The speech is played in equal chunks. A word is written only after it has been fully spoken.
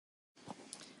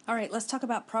All right, let's talk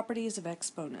about properties of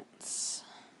exponents.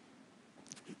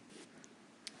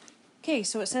 Okay,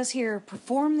 so it says here,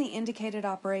 perform the indicated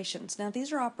operations. Now,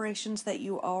 these are operations that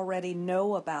you already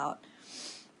know about.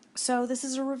 So this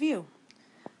is a review.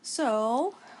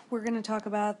 So we're going to talk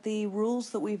about the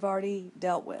rules that we've already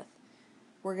dealt with.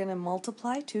 We're going to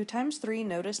multiply 2 times 3.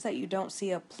 Notice that you don't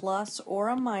see a plus or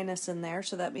a minus in there,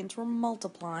 so that means we're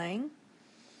multiplying.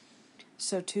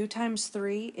 So 2 times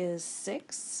 3 is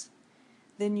 6.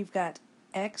 Then you've got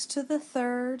x to the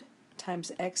third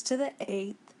times x to the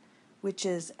 8th, which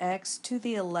is x to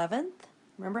the 11th.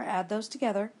 Remember, add those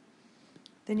together.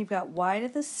 Then you've got y to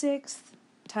the 6th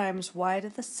times y to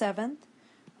the 7th,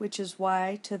 which is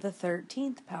y to the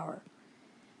 13th power.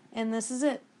 And this is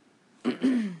it.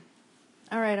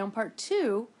 All right, on part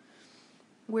 2,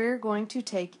 we're going to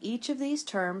take each of these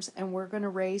terms and we're going to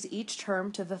raise each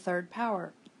term to the third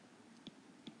power.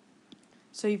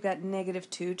 So you've got negative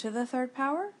 2 to the third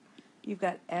power, you've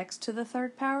got x to the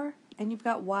third power, and you've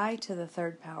got y to the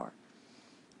third power.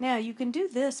 Now you can do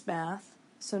this math.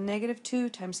 So negative 2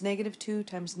 times negative 2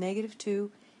 times negative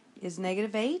 2 is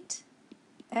negative 8,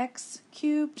 x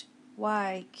cubed,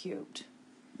 y cubed.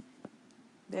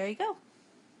 There you go.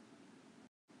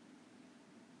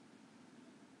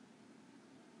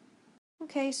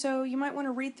 Okay, so you might want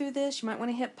to read through this. You might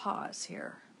want to hit pause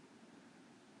here.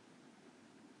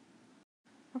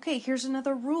 Okay, here's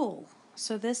another rule.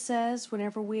 So this says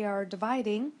whenever we are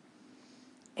dividing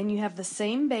and you have the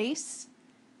same base,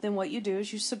 then what you do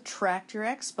is you subtract your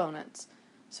exponents.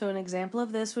 So an example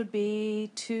of this would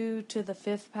be 2 to the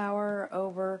 5th power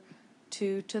over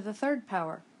 2 to the 3rd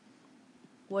power.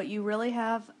 What you really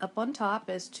have up on top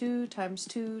is 2 times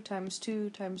 2 times 2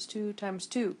 times 2 times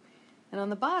 2. And on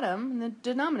the bottom, in the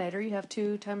denominator, you have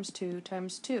 2 times 2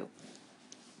 times 2.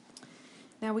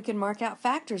 Now we can mark out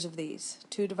factors of these.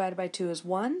 2 divided by 2 is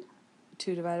 1,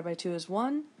 2 divided by 2 is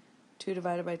 1, 2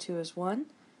 divided by 2 is 1.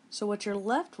 So what you're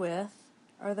left with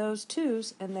are those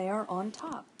 2's, and they are on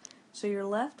top. So you're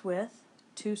left with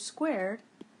 2 squared,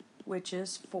 which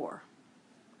is 4.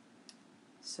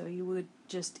 So you would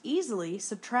just easily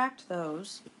subtract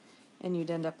those, and you'd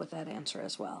end up with that answer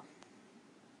as well.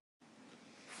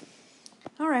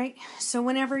 All right, so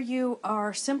whenever you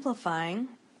are simplifying,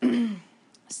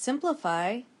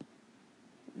 simplify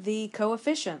the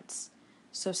coefficients.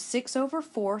 So 6 over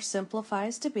 4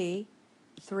 simplifies to be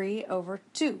 3 over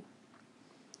 2.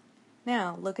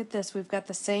 Now, look at this. We've got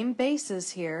the same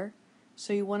bases here,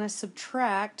 so you want to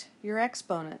subtract your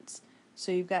exponents.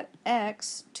 So you've got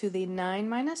x to the 9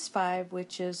 minus 5,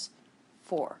 which is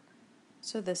 4.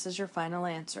 So this is your final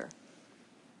answer.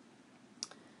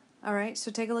 All right,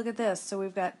 so take a look at this. So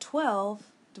we've got 12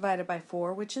 divided by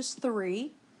 4, which is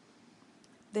 3.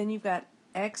 Then you've got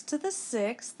x to the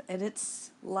 6th, and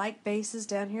it's like bases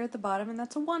down here at the bottom, and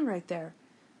that's a 1 right there.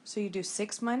 So you do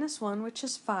 6 minus 1, which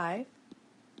is 5.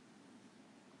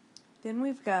 Then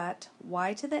we've got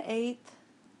y to the 8th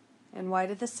and y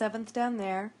to the 7th down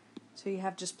there, so you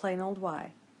have just plain old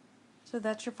y. So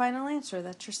that's your final answer.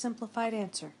 That's your simplified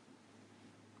answer.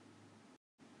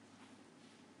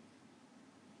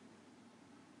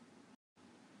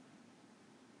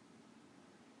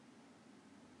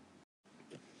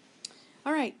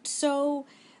 All right, so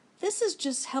this is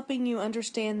just helping you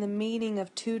understand the meaning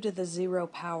of 2 to the 0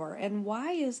 power. And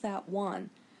why is that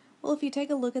 1? Well, if you take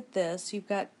a look at this, you've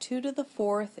got 2 to the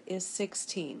 4th is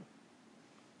 16.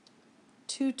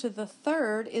 2 to the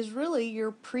 3rd is really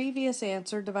your previous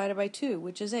answer divided by 2,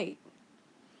 which is 8.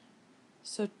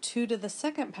 So 2 to the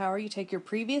 2nd power, you take your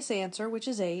previous answer, which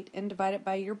is 8, and divide it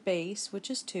by your base, which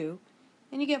is 2,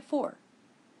 and you get 4.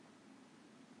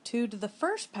 2 to the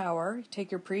 1st power, you take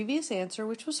your previous answer,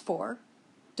 which was 4,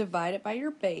 divide it by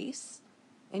your base,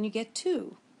 and you get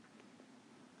 2.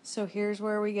 So here's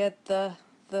where we get the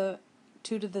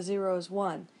 2 to the 0 is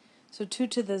 1. So 2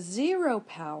 to the 0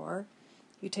 power,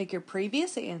 you take your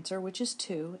previous answer, which is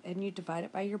 2, and you divide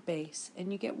it by your base,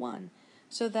 and you get 1.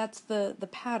 So that's the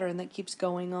pattern that keeps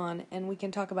going on, and we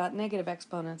can talk about negative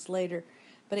exponents later,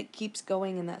 but it keeps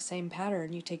going in that same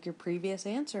pattern. You take your previous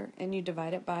answer, and you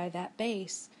divide it by that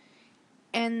base,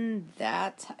 and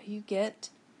that's how you get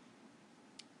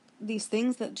these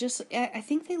things that just, I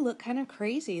think they look kind of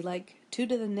crazy, like 2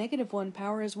 to the negative 1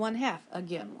 power is 1/2.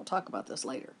 Again, we'll talk about this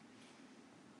later.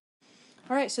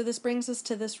 All right, so this brings us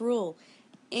to this rule.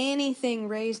 Anything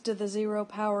raised to the 0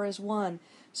 power is 1.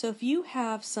 So if you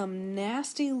have some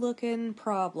nasty looking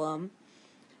problem,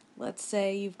 let's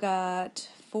say you've got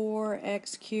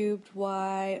 4x cubed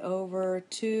y over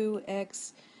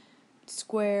 2x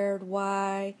squared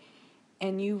y,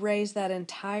 and you raise that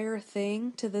entire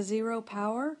thing to the 0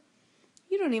 power,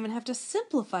 You don't even have to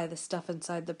simplify the stuff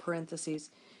inside the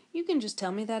parentheses. You can just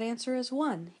tell me that answer is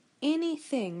 1.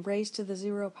 Anything raised to the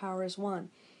 0 power is 1.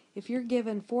 If you're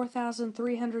given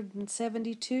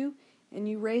 4,372 and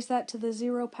you raise that to the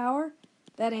 0 power,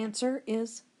 that answer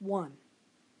is 1.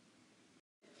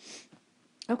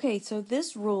 Okay, so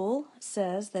this rule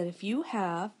says that if you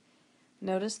have,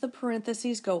 notice the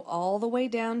parentheses go all the way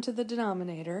down to the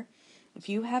denominator. If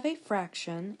you have a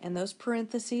fraction and those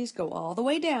parentheses go all the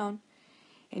way down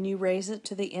and you raise it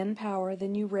to the n power,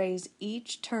 then you raise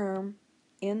each term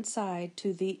inside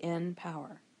to the n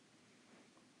power.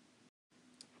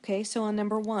 Okay, so on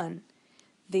number 1,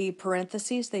 the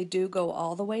parentheses, they do go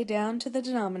all the way down to the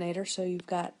denominator, so you've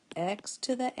got x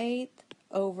to the 8th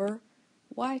over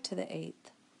y to the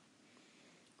 8th.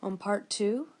 On part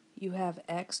 2, you have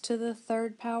x to the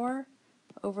 3rd power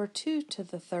over 2 to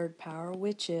the 3rd power,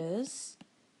 which is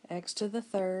x to the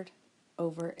 3rd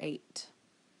over 8.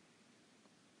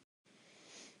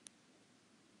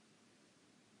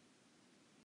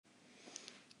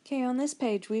 Okay, on this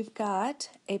page we've got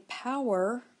a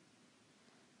power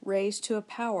raised to a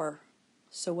power.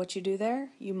 So what you do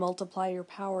there, you multiply your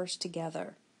powers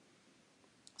together.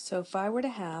 So if I were to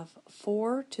have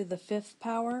 4 to the 5th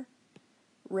power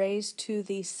raised to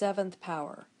the 7th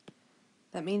power,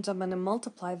 that means I'm going to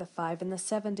multiply the 5 and the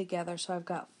 7 together, so I've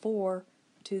got 4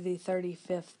 to the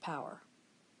 35th power.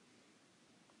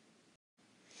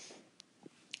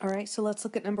 Alright, so let's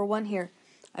look at number 1 here.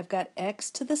 I've got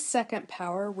x to the 2nd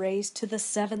power raised to the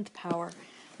 7th power.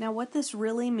 Now what this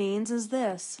really means is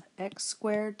this: x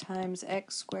squared times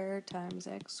x squared times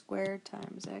x squared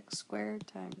times x squared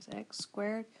times x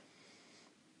squared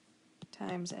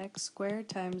times x squared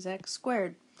times x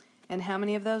squared. And how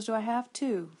many of those do I have?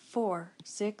 2, 4,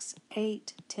 6,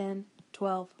 8, 10,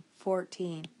 12,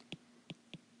 14.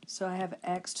 So I have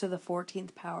x to the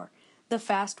 14th power. The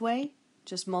fast way,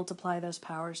 just multiply those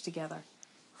powers together.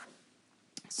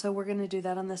 So we're going to do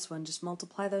that on this one. Just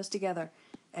multiply those together.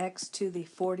 X to the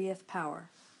 40th power.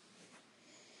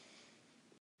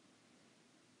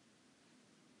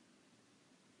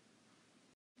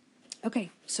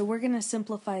 Okay, so we're going to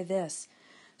simplify this.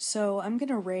 So I'm going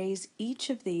to raise each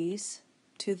of these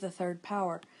to the 3rd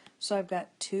power. So I've got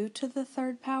 2 to the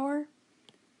 3rd power.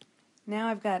 Now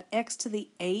I've got x to the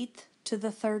 8th to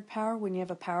the 3rd power. When you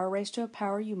have a power raised to a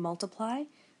power, you multiply.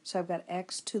 So I've got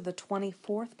x to the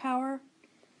 24th power,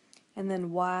 and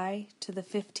then y to the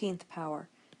 15th power.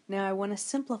 Now I want to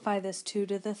simplify this 2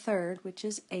 to the 3rd, which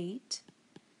is 8.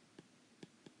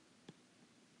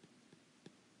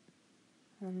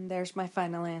 And there's my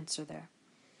final answer there.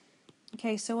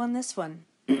 Okay, so on this one,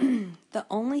 the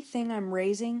only thing I'm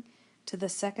raising to the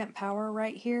 2nd power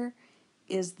right here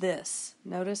is this.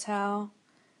 Notice how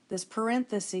this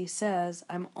parenthesis says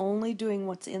I'm only doing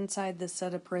what's inside this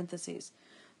set of parentheses.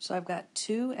 So I've got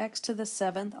 2x to the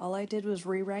 7th, all I did was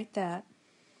rewrite that,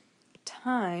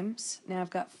 times, now I've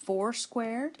got 4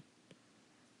 squared,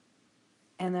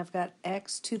 and I've got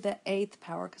x to the 8th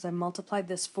power because I multiplied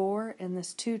this 4 and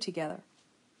this 2 together.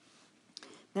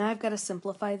 Now I've got to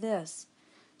simplify this.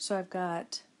 So I'm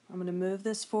going to move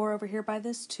this 4 over here by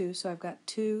this 2, so I've got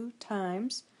 2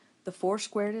 times, the 4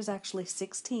 squared is actually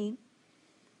 16,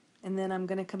 and then I'm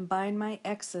going to combine my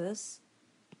x's,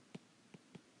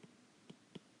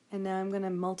 and now I'm going to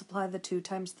multiply the 2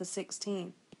 times the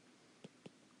 16.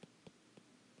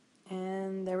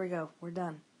 And there we go, we're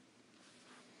done.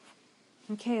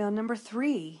 Okay, on number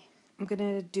 3, I'm going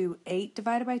to do 8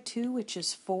 divided by 2, which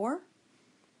is 4.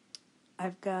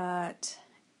 I've got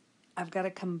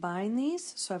to combine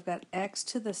these, so I've got x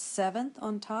to the 7th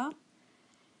on top,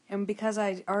 and because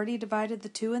I already divided the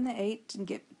 2 and the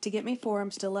 8 to get me 4,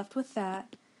 I'm still left with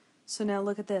that. So now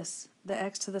look at this, the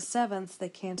x to the 7th, they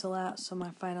cancel out, so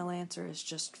my final answer is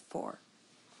just 4.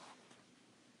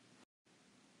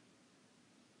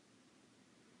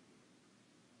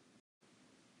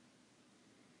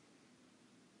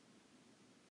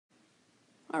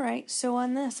 Alright, so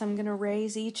on this I'm going to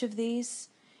raise each of these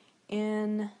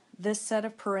in this set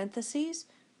of parentheses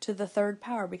to the 3rd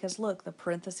power, because look, the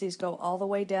parentheses go all the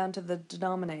way down to the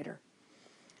denominator.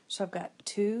 So I've got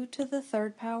 2 to the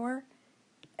 3rd power,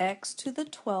 x to the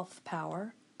 12th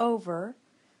power, over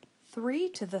 3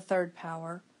 to the 3rd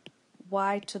power,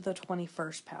 y to the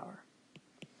 21st power.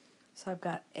 So I've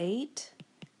got 8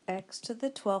 x to the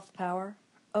 12th power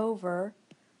over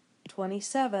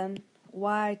 27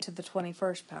 y to the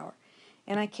 21st power.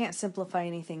 And I can't simplify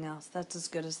anything else. That's as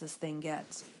good as this thing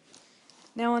gets.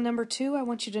 Now on number 2, I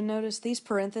want you to notice these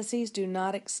parentheses do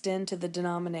not extend to the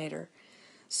denominator.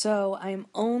 So I'm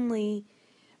only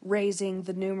raising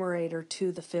the numerator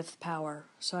to the 5th power.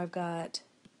 So I've got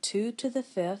 2 to the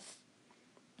 5th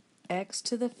x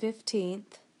to the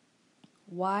 15th,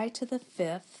 y to the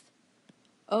 5th,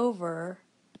 over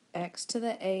x to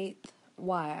the 8th,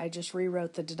 y. I just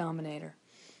rewrote the denominator.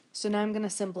 So now I'm going to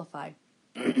simplify.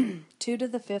 2 to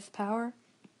the 5th power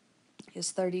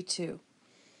is 32.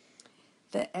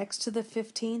 The x to the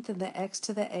 15th and the x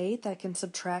to the 8th, I can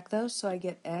subtract those, so I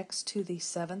get x to the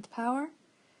 7th power.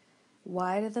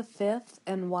 Y to the 5th,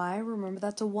 and y, remember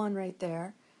that's a 1 right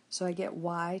there, so I get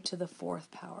y to the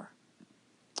 4th power.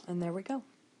 And there we go.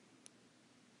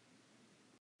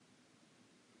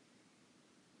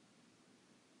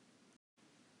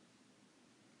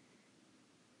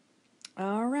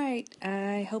 All right,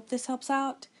 I hope this helps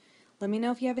out. Let me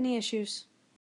know if you have any issues.